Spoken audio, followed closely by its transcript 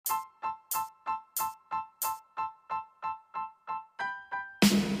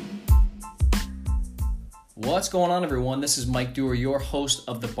What's going on, everyone? This is Mike Dewar, your host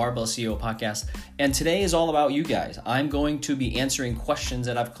of the Barbell CEO podcast, and today is all about you guys. I'm going to be answering questions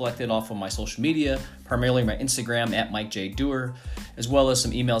that I've collected off of my social media, primarily my Instagram at Mike J. Dewar, as well as some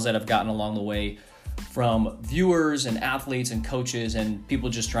emails that I've gotten along the way from viewers and athletes and coaches and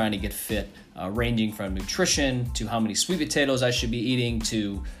people just trying to get fit, ranging from nutrition to how many sweet potatoes I should be eating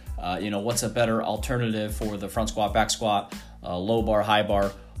to, what's a better alternative for the front squat, back squat, low bar, high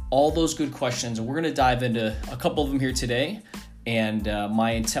bar. All those good questions, and we're going to dive into a couple of them here today. And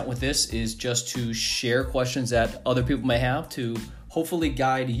my intent with this is just to share questions that other people may have to hopefully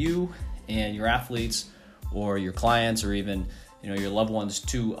guide you and your athletes or your clients or even your loved ones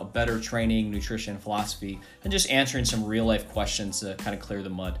to a better training, nutrition philosophy, and just answering some real life questions to kind of clear the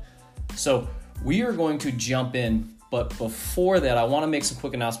mud. So we are going to jump in, but before that, I want to make some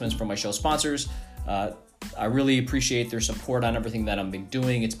quick announcements from my show sponsors. I really appreciate their support on everything that I've been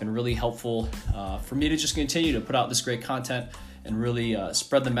doing. It's been really helpful for me to just continue to put out this great content and really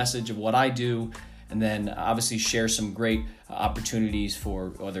spread the message of what I do, and then obviously share some great opportunities for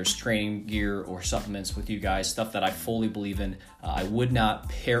whether it's training gear or supplements with you guys, stuff that I fully believe in. I would not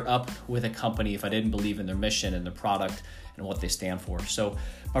pair up with a company if I didn't believe in their mission and their product and what they stand for. So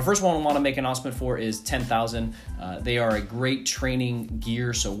my first one I want to make an announcement for is 10,000. They are a great training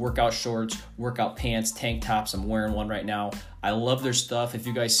gear, so workout shorts, workout pants, tank tops. I'm wearing one right now. I love their stuff. If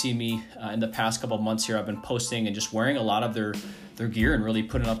you guys see me in the past couple of months here, I've been posting and just wearing a lot of their gear and really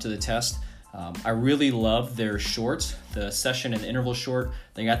putting it up to the test. I really love their shorts, the session and interval short.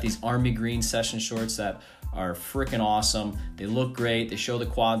 They got these army green session shorts that are freaking awesome. They look great. They show the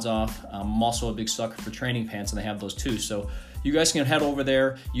quads off. I'm also a big sucker for training pants, and they have those too. So you guys can head over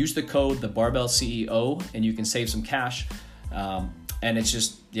there, use the code, the Barbell CEO, and you can save some cash. And it's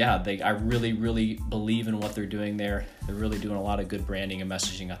just, I really, really believe in what they're doing there. They're really doing a lot of good branding and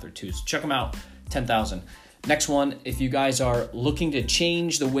messaging out there too. So check them out, 10,000. Next one, if you guys are looking to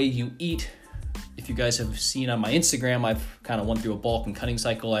change the way you eat, if you guys have seen on my Instagram, I've kind of went through a bulk and cutting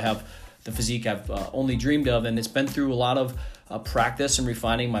cycle. I have the physique I've only dreamed of, and it's been through a lot of practice and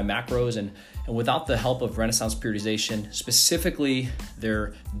refining my macros, and without the help of Renaissance Periodization, specifically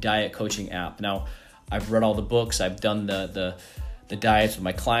their diet coaching app. Now, I've read all the books, I've done the diets with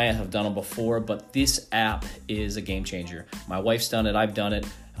my client, I've done them before, but this app is a game changer. My wife's done it, I've done it.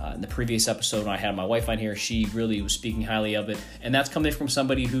 In the previous episode when I had my wife on here, she really was speaking highly of it, and that's coming from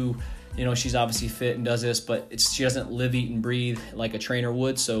somebody who, she's obviously fit and does this, but she doesn't live, eat, and breathe like a trainer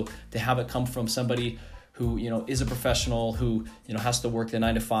would. So to have it come from somebody who, is a professional, who, has to work the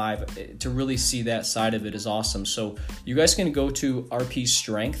 9 to 5, to really see that side of it is awesome. So you guys can go to RP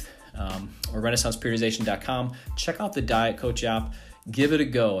Strength or renaissanceperiodization.com, check out the Diet Coach app, give it a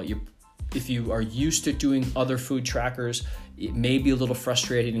go. If you are used to doing other food trackers, it may be a little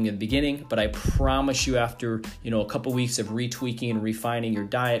frustrating in the beginning, but I promise you after, a couple weeks of retweaking and refining your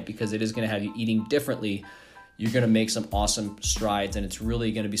diet, because it is going to have you eating differently, you're going to make some awesome strides, and it's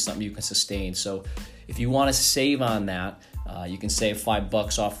really going to be something you can sustain. So if you want to save on that, you can save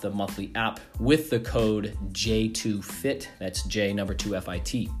 $5 off the monthly app with the code J2FIT. That's J number 2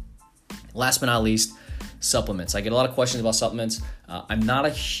 FIT. Last but not least, supplements. I get a lot of questions about supplements. I'm not a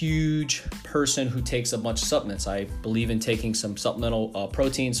huge person who takes a bunch of supplements. I believe in taking some supplemental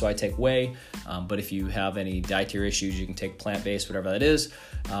protein, so I take whey. But if you have any dietary issues, you can take plant-based, whatever that is.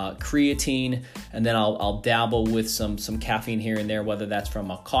 Creatine, and then I'll dabble with some caffeine here and there, whether that's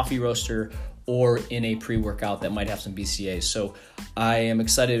from a coffee roaster or in a pre-workout that might have some BCAAs. So I am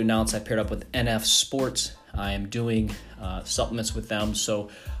excited to announce I paired up with NF Sports. I am doing supplements with them. So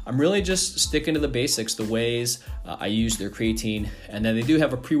I'm really just sticking to the basics, the ways I use their creatine. And then they do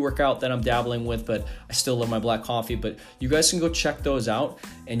have a pre-workout that I'm dabbling with, but I still love my black coffee. But you guys can go check those out,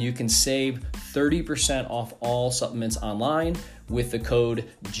 and you can save 30% off all supplements online with the code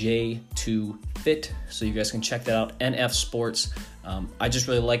J2FIT. So you guys can check that out, NF Sports. I just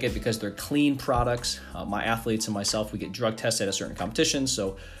really like it because they're clean products. My athletes and myself, we get drug tested at certain competitions,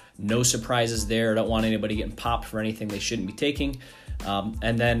 so no surprises there. I don't want anybody getting popped for anything they shouldn't be taking.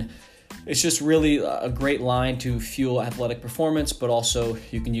 And then it's just really a great line to fuel athletic performance, but also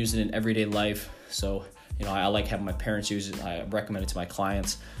you can use it in everyday life. So, I like having my parents use it. I recommend it to my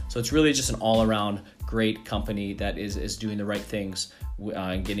clients. So it's really just an all-around great company that is doing the right things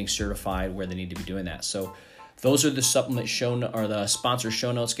and getting certified where they need to be doing that. So those are the the sponsor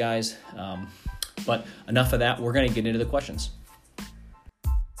show notes, guys. But enough of that. We're going to get into the questions.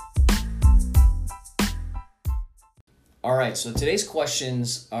 All right, so today's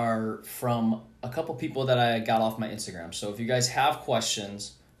questions are from a couple people that I got off my Instagram. So if you guys have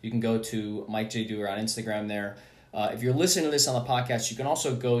questions, you can go to Mike J. Dewar on Instagram there. If you're listening to this on the podcast, you can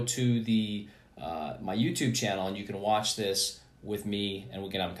also go to the my YouTube channel, and you can watch this with me and we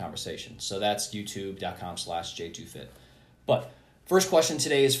can have a conversation. So that's youtube.com/J2Fit. But first question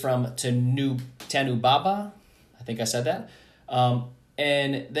today is from Tanubaba. I think I said that.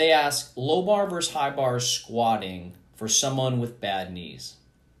 And they ask, low bar versus high bar squatting for someone with bad knees.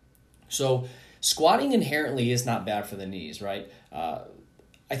 So squatting inherently is not bad for the knees, right?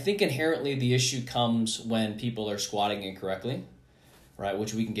 I think inherently the issue comes when people are squatting incorrectly, right,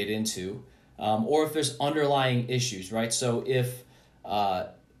 which we can get into, or if there's underlying issues, right? So if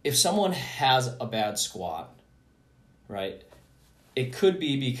someone has a bad squat, right, it could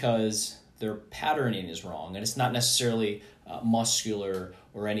be because their patterning is wrong, and it's not necessarily muscular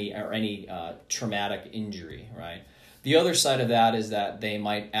or any traumatic injury, right? The other side of that is that they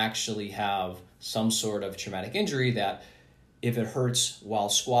might actually have some sort of traumatic injury that if it hurts while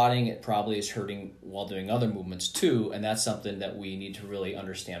squatting, it probably is hurting while doing other movements too, and that's something that we need to really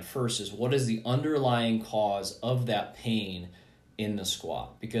understand first is what is the underlying cause of that pain in the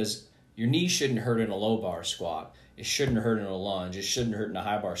squat? Because your knee shouldn't hurt in a low bar squat, it shouldn't hurt in a lunge, it shouldn't hurt in a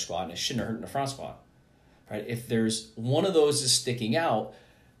high bar squat, and it shouldn't hurt in a front squat, right? If there's one of those is sticking out,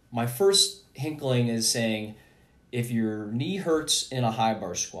 my first inkling is saying if your knee hurts in a high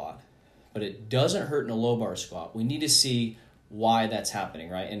bar squat, but it doesn't hurt in a low bar squat, we need to see why that's happening,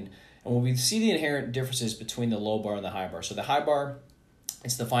 right? And when we see the inherent differences between the low bar and the high bar. So the high bar,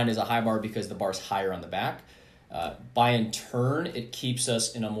 it's defined as a high bar because the bar's higher on the back. By in turn, it keeps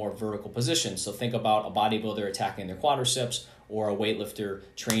us in a more vertical position. So think about a bodybuilder attacking their quadriceps or a weightlifter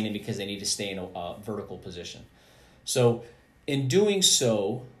training because they need to stay in a vertical position. So in doing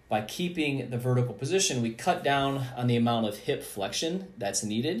so, by keeping the vertical position, we cut down on the amount of hip flexion that's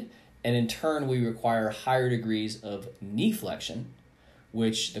needed. And in turn, we require higher degrees of knee flexion,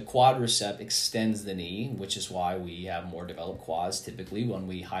 which the quadricep extends the knee, which is why we have more developed quads typically when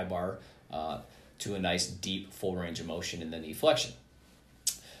we high bar to a nice deep full range of motion in the knee flexion.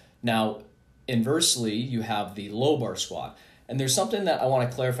 Now, inversely, you have the low bar squat. And there's something that I want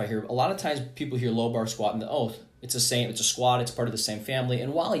to clarify here. A lot of times people hear low bar squat and it's the same, it's a squat, it's part of the same family.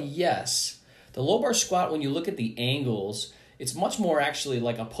 And while yes, the low bar squat, when you look at the angles, it's much more actually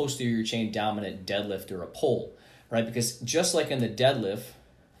like a posterior chain dominant deadlift or a pull, right? Because just like in the deadlift,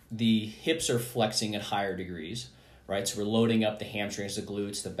 the hips are flexing at higher degrees, right? So we're loading up the hamstrings, the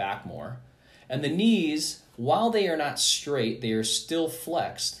glutes, the back more. And the knees, while they are not straight, they are still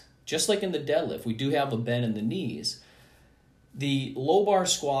flexed. Just like in the deadlift, we do have a bend in the knees. The low bar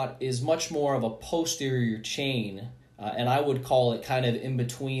squat is much more of a posterior chain, and I would call it kind of in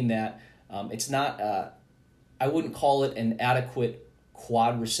between that. It's not... I wouldn't call it an adequate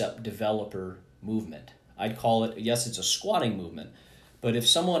quadricep developer movement. I'd call it, yes, it's a squatting movement, but if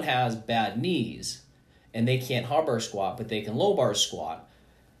someone has bad knees and they can't high bar squat, but they can low bar squat,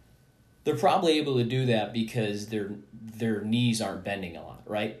 they're probably able to do that because their knees aren't bending a lot,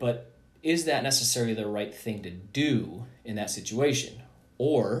 right? But is that necessarily the right thing to do in that situation?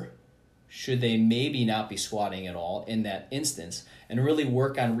 Or should they maybe not be squatting at all in that instance and really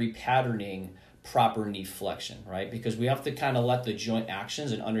work on repatterning proper knee flexion, right? Because we have to kind of let the joint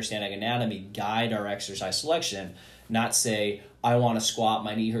actions and understanding anatomy guide our exercise selection, not say, I want to squat,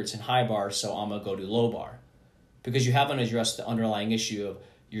 my knee hurts in high bar, so I'm going to go do low bar. Because you haven't addressed the underlying issue of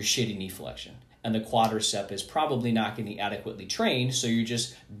your shitty knee flexion. And the quadricep is probably not getting adequately trained, so you're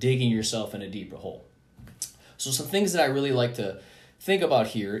just digging yourself in a deeper hole. So some things that I really like to think about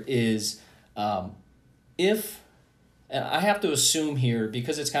here is and I have to assume here,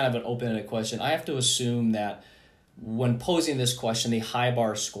 because it's kind of an open-ended question, I have to assume that when posing this question, the high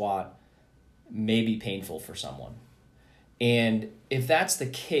bar squat may be painful for someone. And if that's the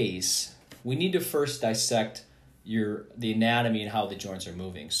case, we need to first dissect the anatomy and how the joints are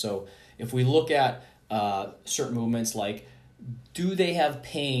moving. So if we look at certain movements like, do they have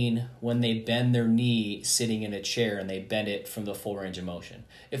pain when they bend their knee sitting in a chair and they bend it from the full range of motion?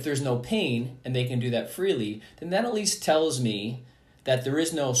 If there's no pain and they can do that freely, then that at least tells me that there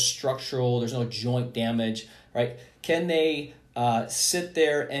is no there's no joint damage, right? Can they sit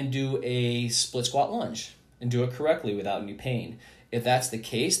there and do a split squat lunge and do it correctly without any pain? If that's the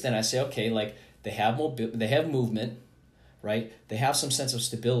case, then I say, okay, like they have movement, right? They have some sense of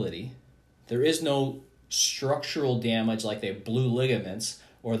stability. There is no structural damage like they have blue ligaments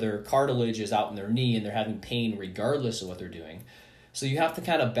or their cartilage is out in their knee and they're having pain regardless of what they're doing. So you have to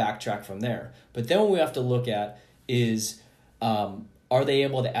kind of backtrack from there. But then what we have to look at is, are they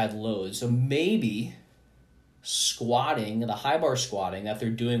able to add loads? So maybe squatting, the high bar squatting that they're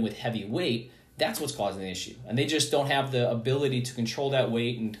doing with heavy weight, that's what's causing the issue. And they just don't have the ability to control that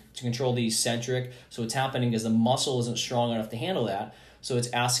weight and to control the eccentric. So what's happening is the muscle isn't strong enough to handle that. So it's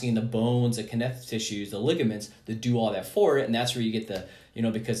asking the bones, the connective tissues, the ligaments to do all that for it. And that's where you get the,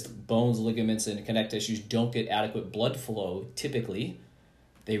 because bones, ligaments, and connective tissues don't get adequate blood flow typically.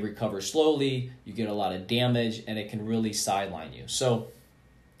 They recover slowly, you get a lot of damage, and it can really sideline you. So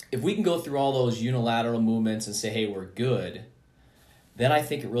if we can go through all those unilateral movements and say, hey, we're good, then I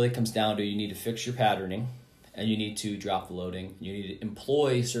think it really comes down to you need to fix your patterning, and you need to drop the loading. You need to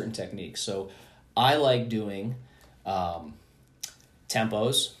employ certain techniques. So I like doing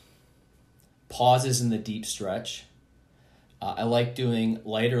tempos, pauses in the deep stretch. I like doing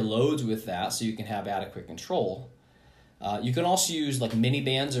lighter loads with that so you can have adequate control. You can also use like mini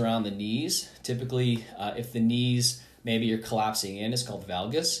bands around the knees. Typically, if the knees, maybe you're collapsing in, it's called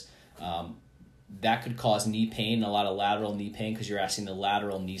valgus. That could cause knee pain, a lot of lateral knee pain, because you're asking the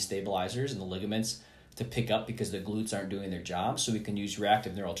lateral knee stabilizers and the ligaments to pick up because the glutes aren't doing their job. So we can use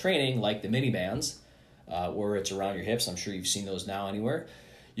reactive neural training like the mini bands, where it's around your hips. I'm sure you've seen those now anywhere.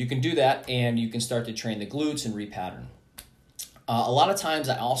 You can do that, and you can start to train the glutes and repattern. A lot of times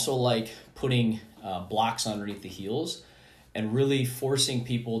I also like putting blocks underneath the heels and really forcing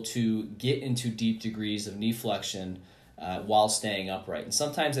people to get into deep degrees of knee flexion while staying upright. And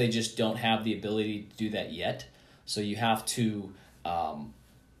sometimes they just don't have the ability to do that yet. So you have to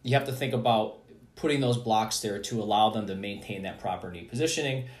think about putting those blocks there to allow them to maintain that proper knee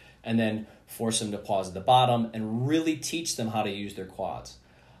positioning, and then force them to pause at the bottom and really teach them how to use their quads.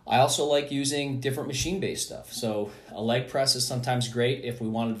 I also like using different machine-based stuff. So a leg press is sometimes great if we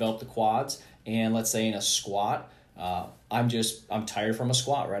want to develop the quads. And let's say in a squat, I'm tired from a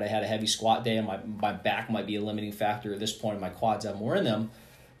squat, right? I had a heavy squat day and my back might be a limiting factor at this point, and my quads have more in them.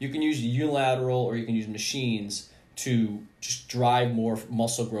 You can use unilateral or you can use machines to just drive more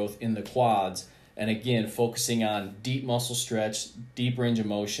muscle growth in the quads. And again, focusing on deep muscle stretch, deep range of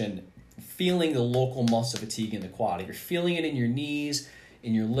motion, feeling the local muscle fatigue in the quad. If you're feeling it in your knees,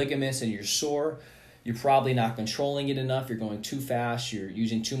 in your ligaments, and you're sore, you're probably not controlling it enough. You're going too fast, you're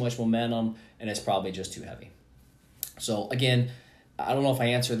using too much momentum, and it's probably just too heavy. So again, I don't know if I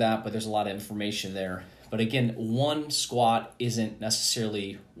answered that, but there's a lot of information there. But again, one squat isn't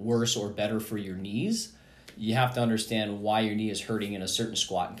necessarily worse or better for your knees. You have to understand why your knee is hurting in a certain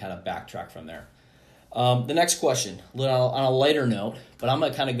squat and kind of backtrack from there. The next question, on a lighter note, but I'm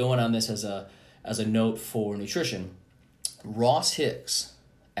going to kind of go in on this as a note for nutrition. Ross Hicks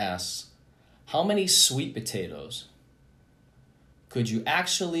asks, how many sweet potatoes could you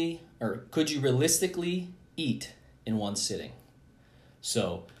realistically eat in one sitting?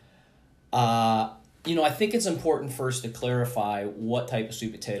 So, I think it's important first to clarify what type of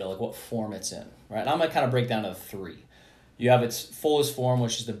sweet potato, like what form it's in, right? And I'm going to kind of break down to three. You have its fullest form,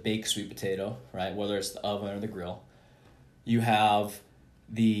 which is the baked sweet potato, right? Whether it's the oven or the grill. You have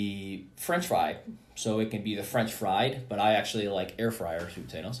the French fry, so it can be the French fried, but I actually like air fryer sweet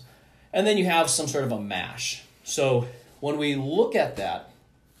potatoes. And then you have some sort of a mash. So when we look at that,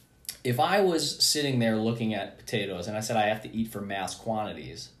 if I was sitting there looking at potatoes and I said I have to eat for mass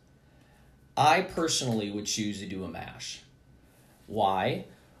quantities, I personally would choose to do a mash. Why?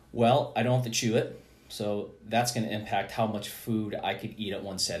 Well, I don't have to chew it, so that's going to impact how much food I could eat at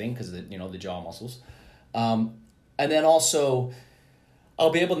one setting because of the jaw muscles. And then also, I'll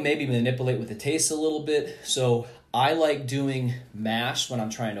be able to maybe manipulate with the taste a little bit. So I like doing mash when I'm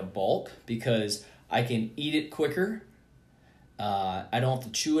trying to bulk because I can eat it quicker. I don't have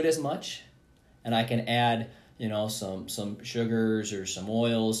to chew it as much, and I can add some sugars or some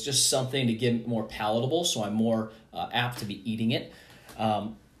oils, just something to get it more palatable, so I'm more apt to be eating it.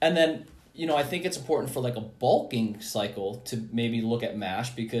 And then I think it's important for like a bulking cycle to maybe look at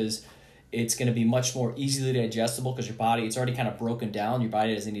mash because it's going to be much more easily digestible because your body, it's already kind of broken down. Your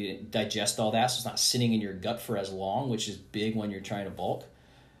body doesn't need to digest all that, so it's not sitting in your gut for as long, which is big when you're trying to bulk.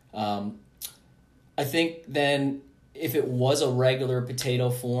 I think then if it was a regular potato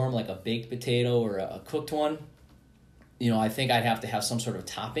form, like a baked potato or a cooked one, I think I'd have to have some sort of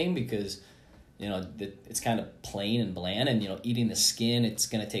topping because, it's kind of plain and bland and, eating the skin, it's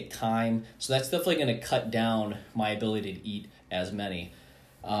going to take time. So that's definitely going to cut down my ability to eat as many.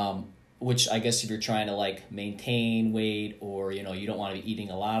 Which I guess if you're trying to like maintain weight or, you don't want to be eating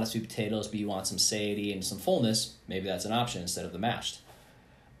a lot of sweet potatoes, but you want some satiety and some fullness, maybe that's an option instead of the mashed.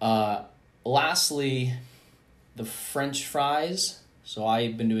 Lastly, the French fries. So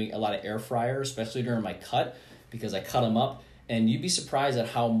I've been doing a lot of air fryer, especially during my cut because I cut them up. And you'd be surprised at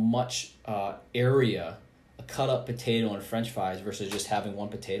how much area a cut up potato and French fries versus just having one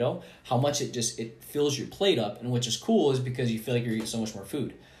potato, how much it fills your plate up. And which is cool is because you feel like you're eating so much more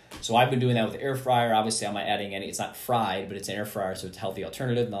food. So I've been doing that with the air fryer. Obviously, I'm not adding any. It's not fried, but it's an air fryer, so it's a healthy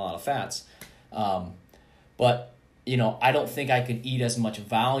alternative, not a lot of fats. But I don't think I could eat as much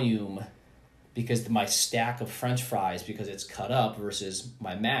volume because my stack of French fries, because it's cut up versus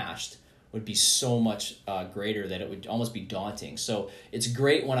my mashed, would be so much greater that it would almost be daunting. So it's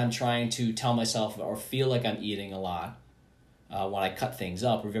great when I'm trying to tell myself or feel like I'm eating a lot when I cut things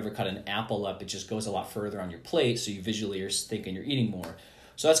up. Or if you ever cut an apple up, it just goes a lot further on your plate, so you visually are thinking you're eating more.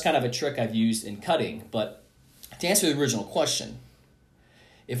 So that's kind of a trick I've used in cutting. But to answer the original question,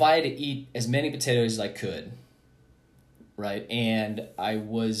 if I had to eat as many potatoes as I could, right, and I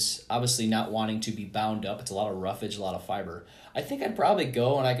was obviously not wanting to be bound up, it's a lot of roughage, a lot of fiber, I think I'd probably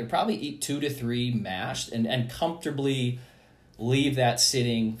go and I could probably eat 2 to 3 mashed and comfortably leave that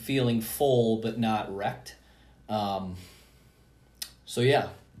sitting feeling full but not wrecked. So yeah,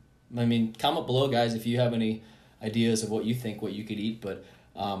 I mean, comment below, guys, if you have any ideas of what you think, what you could eat. But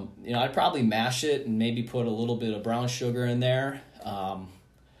I'd probably mash it and maybe put a little bit of brown sugar in there,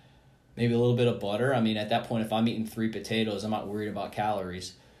 maybe a little bit of butter. I mean, at that point, if I'm eating 3 potatoes, I'm not worried about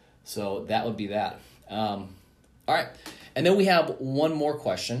calories. So that would be that. All right. And then we have one more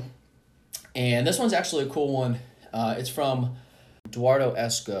question. And this one's actually a cool one. It's from Eduardo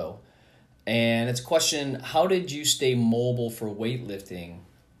Esco. And it's a question: how did you stay mobile for weightlifting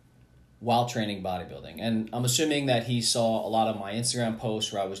while training bodybuilding? And I'm assuming that he saw a lot of my Instagram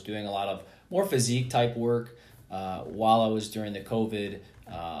posts where I was doing a lot of more physique type work while I was during the COVID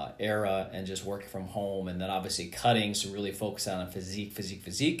era and just working from home, and then obviously cutting, so really focus on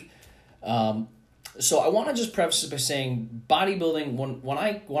physique. So I want to just preface this by saying bodybuilding, when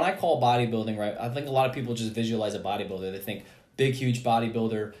I call bodybuilding, right, I think a lot of people just visualize a bodybuilder. They think big, huge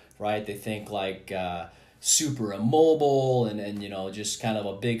bodybuilder, right? They think like super immobile and just kind of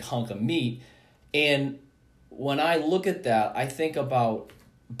a big hunk of meat. And when I look at that, I think about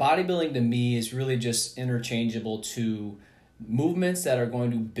bodybuilding to me is really just interchangeable to movements that are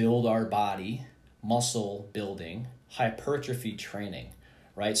going to build our body, muscle building, hypertrophy training,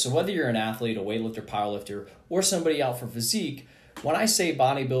 right? So whether you're an athlete, a weightlifter, powerlifter, or somebody out for physique, when I say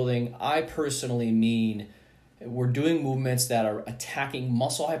bodybuilding, I personally mean we're doing movements that are attacking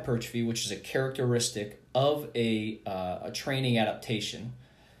muscle hypertrophy, which is a characteristic of a training adaptation.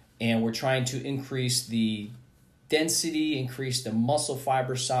 And we're trying to increase the density, increase the muscle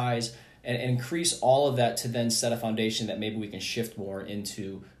fiber size, and increase all of that to then set a foundation that maybe we can shift more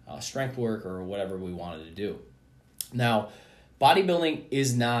into strength work or whatever we wanted to do. Now, bodybuilding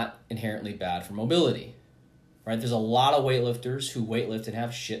is not inherently bad for mobility, right? There's a lot of weightlifters who weightlift and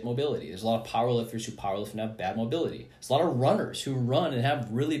have shit mobility. There's a lot of powerlifters who powerlift and have bad mobility. There's a lot of runners who run and have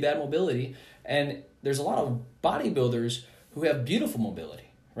really bad mobility. And there's a lot of bodybuilders who have beautiful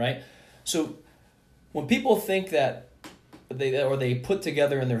mobility, right? So when people think that they put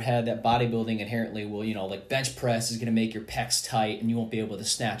together in their head that bodybuilding inherently will, like bench press is going to make your pecs tight and you won't be able to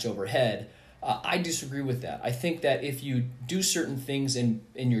snatch overhead, I disagree with that. I think that if you do certain things in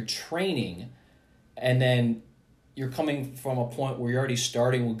your training and then you're coming from a point where you're already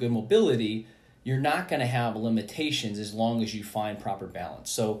starting with good mobility, you're not going to have limitations as long as you find proper balance.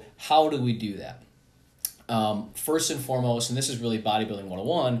 So how do we do that? First and foremost, and this is really bodybuilding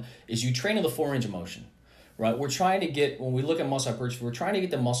 101, is you train in the full range of motion, right? We're trying to get, when we look at muscle hypertrophy, we're trying to get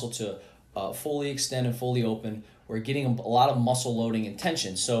the muscle to fully extend and fully open. We're getting a lot of muscle loading and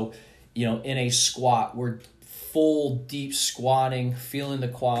tension. So, in a squat, we're full deep squatting, feeling the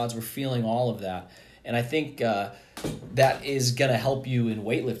quads, we're feeling all of that. And I think that is going to help you in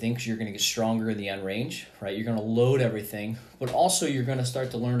weightlifting because you're going to get stronger in the end range, right? You're going to load everything, but also you're going to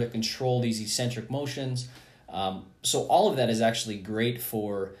start to learn to control these eccentric motions. So all of that is actually great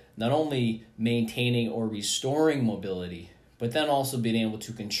for not only maintaining or restoring mobility, but then also being able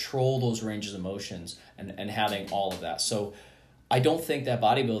to control those ranges of motions and having all of that. So I don't think that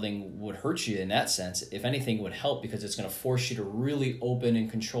bodybuilding would hurt you in that sense. If anything, it would help because it's going to force you to really open and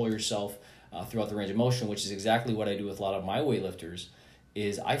control yourself throughout the range of motion, which is exactly what I do with a lot of my weightlifters,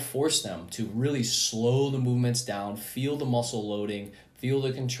 is I force them to really slow the movements down, feel the muscle loading, feel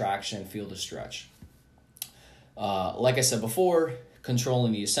the contraction, feel the stretch. Like I said before,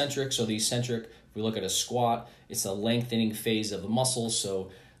 controlling the eccentric. So the eccentric, if we look at a squat, it's a lengthening phase of the muscles.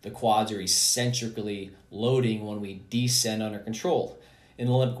 So the quads are eccentrically loading when we descend under control. In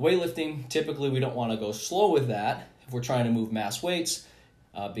Olympic weightlifting, typically we don't want to go slow with that if we're trying to move mass weights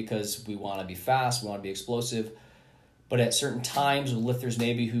because we want to be fast, we want to be explosive. But at certain times with lifters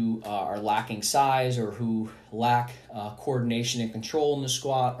maybe who are lacking size or who lack coordination and control in the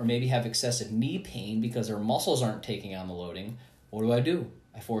squat, or maybe have excessive knee pain because their muscles aren't taking on the loading, what do?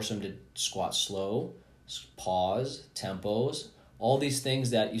 I force them to squat slow, pause, tempos, all these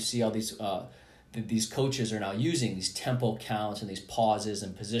things that you see all these coaches are now using, these tempo counts and these pauses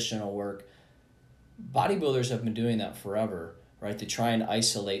and positional work. bodybuilders have been doing that forever, right? To try and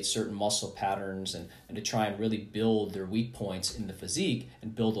isolate certain muscle patterns and to try and really build their weak points in the physique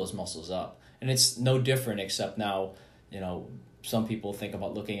and build those muscles up. And it's no different, except now, some people think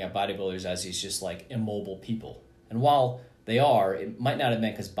about looking at bodybuilders as these just like immobile people. And while they are, it might not have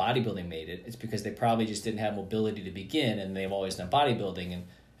been because bodybuilding made it. It's because they probably just didn't have mobility to begin, and they've always done bodybuilding,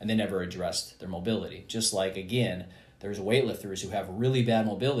 and they never addressed their mobility. Just like, again, there's weightlifters who have really bad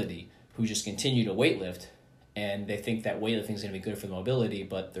mobility who just continue to weightlift, and they think that weightlifting is going to be good for the mobility,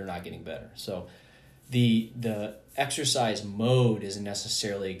 but they're not getting better. So the exercise mode isn't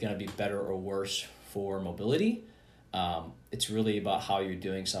necessarily going to be better or worse for mobility. It's really about how you're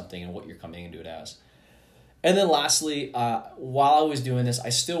doing something and what you're coming into it as. And then lastly, while I was doing this, I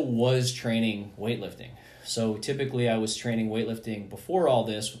still was training weightlifting. So typically I was training weightlifting before all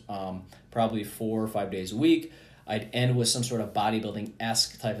this, probably 4 or 5 days a week. I'd end with some sort of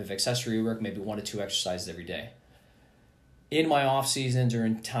bodybuilding-esque type of accessory work, maybe 1 to 2 exercises every day. In my off seasons or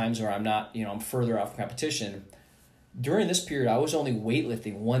in times where I'm not, I'm further out from competition, during this period, I was only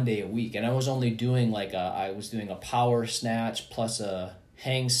weightlifting 1 day a week, and I was only doing I was doing a power snatch plus a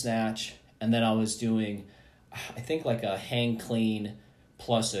hang snatch, and then I was doing, I think, like a hang clean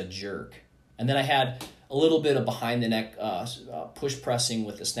plus a jerk. And then I had a little bit of behind the neck push pressing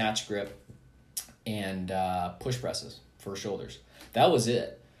with the snatch grip and push presses for shoulders. That was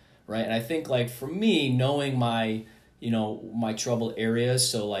it, right? And I think, like, for me, knowing my, my trouble areas,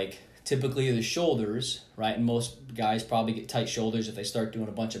 so like typically the shoulders, right? And most guys probably get tight shoulders if they start doing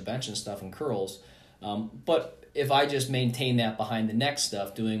a bunch of bench and stuff and curls. But if I just maintain that behind the neck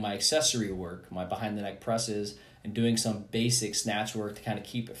stuff, doing my accessory work, my behind the neck presses, and doing some basic snatch work to kind of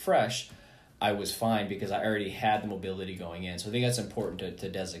keep it fresh, I was fine because I already had the mobility going in. So I think that's important to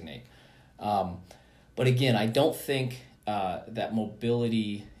designate. But again, I don't think that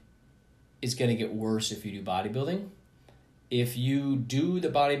mobility is going to get worse if you do bodybuilding. If you do the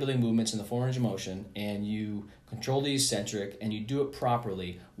bodybuilding movements in the 4 range of motion and you control the eccentric and you do it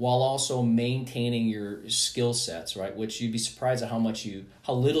properly while also maintaining your skill sets, right? Which you'd be surprised at how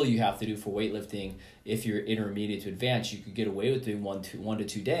little you have to do for weightlifting. If you're intermediate to advanced, you could get away with doing 1 to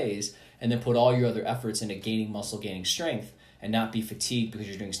 2 days and then put all your other efforts into gaining muscle, gaining strength, and not be fatigued because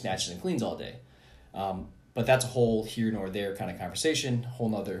you're doing snatches and cleans all day. But that's a whole here nor there kind of conversation, whole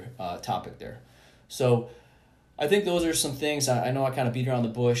nother topic there. So I think those are some things. I know I kind of beat around the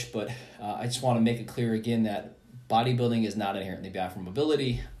bush, but I just want to make it clear again that bodybuilding is not inherently bad for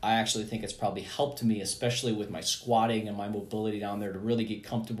mobility. I actually think it's probably helped me, especially with my squatting and my mobility down there, to really get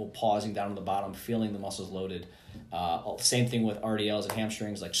comfortable pausing down to the bottom, feeling the muscles loaded. Same thing with RDLs and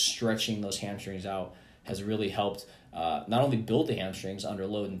hamstrings, like stretching those hamstrings out has really helped not only build the hamstrings under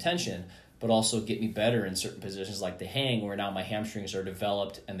load and tension, but also get me better in certain positions like the hang, where now my hamstrings are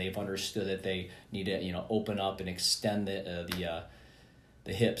developed and they've understood that they need to, open up and extend the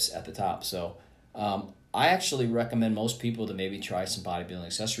hips at the top. So I actually recommend most people to maybe try some bodybuilding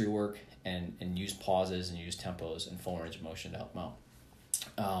accessory work and use pauses and use tempos and 4 range of motion to help them out.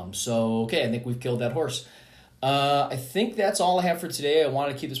 Okay, I think we've killed that horse. I think that's all I have for today. I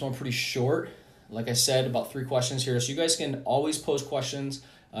wanted to keep this one pretty short. Like I said, about 3 questions here. So you guys can always post questions.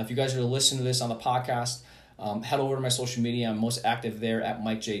 If you guys are listening to this on the podcast, head over to my social media. I'm most active there at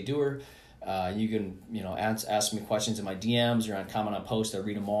Mike J. Doer. You can, ask me questions in my DMs or comment on posts. I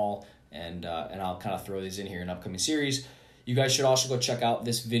read them all, and I'll kind of throw these in here in upcoming series. You guys should also go check out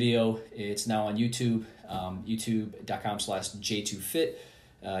this video. It's now on YouTube, youtube.com/J2Fit.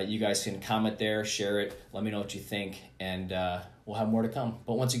 You guys can comment there, share it, let me know what you think, and we'll have more to come.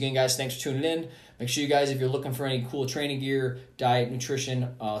 But once again, guys, thanks for tuning in. Make sure you guys, if you're looking for any cool training gear, diet,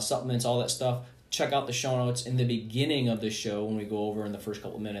 nutrition, supplements, all that stuff, check out the show notes in the beginning of the show when we go over in the first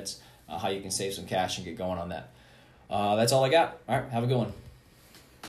couple of minutes how you can save some cash and get going on that. That's all I got. All right, have a good one.